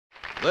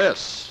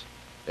This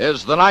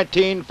is the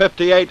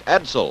 1958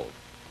 Edsel,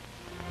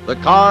 the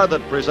car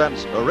that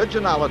presents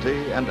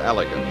originality and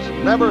elegance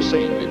never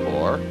seen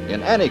before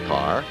in any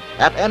car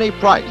at any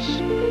price,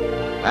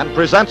 and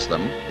presents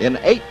them in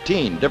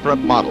 18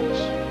 different models.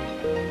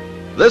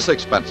 This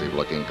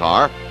expensive-looking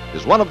car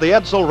is one of the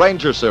Edsel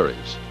Ranger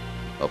series,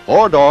 a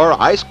four-door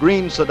ice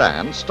green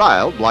sedan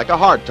styled like a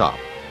hardtop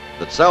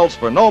that sells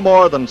for no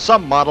more than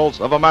some models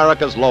of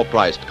America's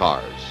low-priced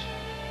cars.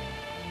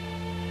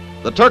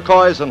 The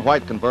turquoise and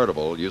white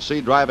convertible you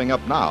see driving up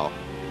now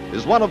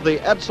is one of the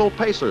Edsel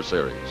Pacer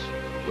series,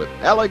 with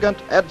elegant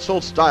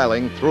Edsel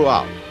styling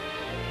throughout,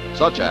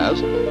 such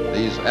as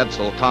these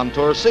Edsel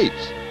contour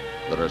seats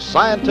that are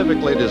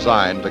scientifically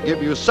designed to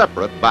give you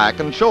separate back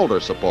and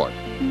shoulder support,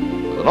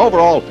 with an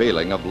overall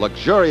feeling of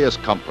luxurious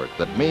comfort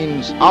that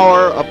means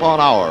hour upon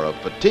hour of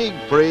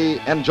fatigue-free,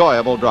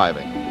 enjoyable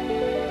driving.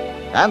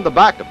 And the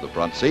back of the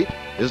front seat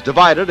is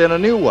divided in a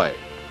new way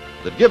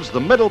that gives the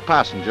middle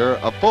passenger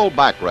a full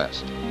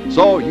backrest,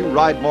 so you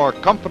ride more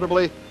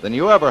comfortably than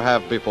you ever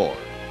have before.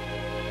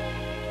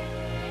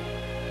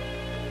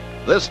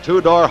 This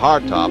two-door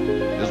hardtop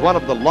is one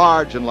of the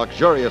large and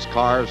luxurious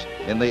cars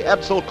in the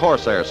Edsel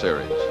Corsair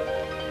series.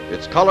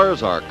 Its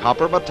colors are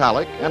copper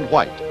metallic and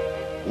white,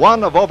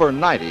 one of over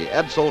 90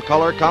 Edsel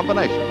color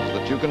combinations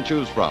that you can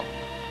choose from,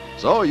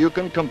 so you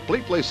can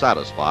completely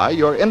satisfy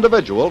your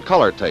individual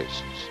color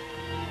tastes.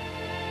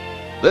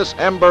 This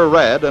ember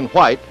red and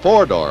white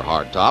four-door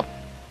hardtop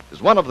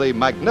is one of the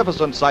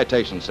magnificent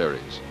Citation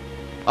series,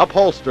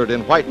 upholstered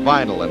in white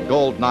vinyl and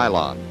gold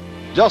nylon,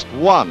 just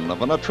one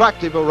of an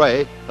attractive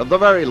array of the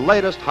very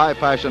latest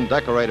high-fashion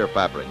decorator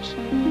fabrics,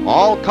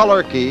 all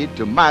color-keyed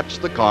to match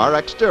the car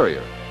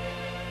exterior.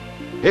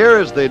 Here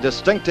is the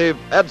distinctive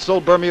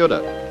Edsel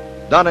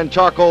Bermuda, done in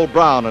charcoal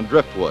brown and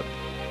driftwood,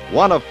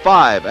 one of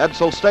 5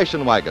 Edsel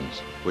station wagons,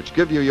 which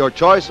give you your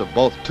choice of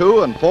both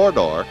 2- and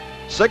 4-door,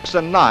 6-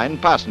 and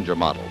 9-passenger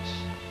models.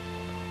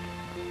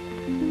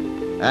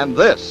 And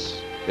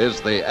this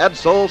is the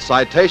Edsel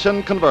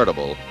Citation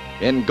convertible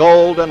in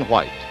gold and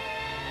white.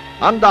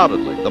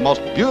 Undoubtedly the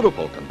most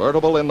beautiful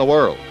convertible in the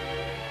world.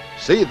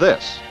 See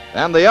this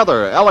and the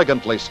other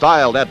elegantly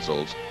styled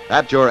Edsels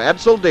at your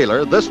Edsel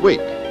dealer this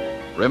week.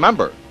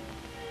 Remember,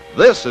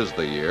 this is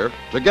the year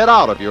to get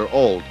out of your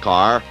old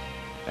car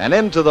and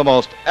into the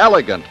most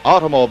elegant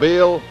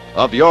automobile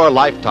of your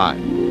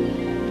lifetime.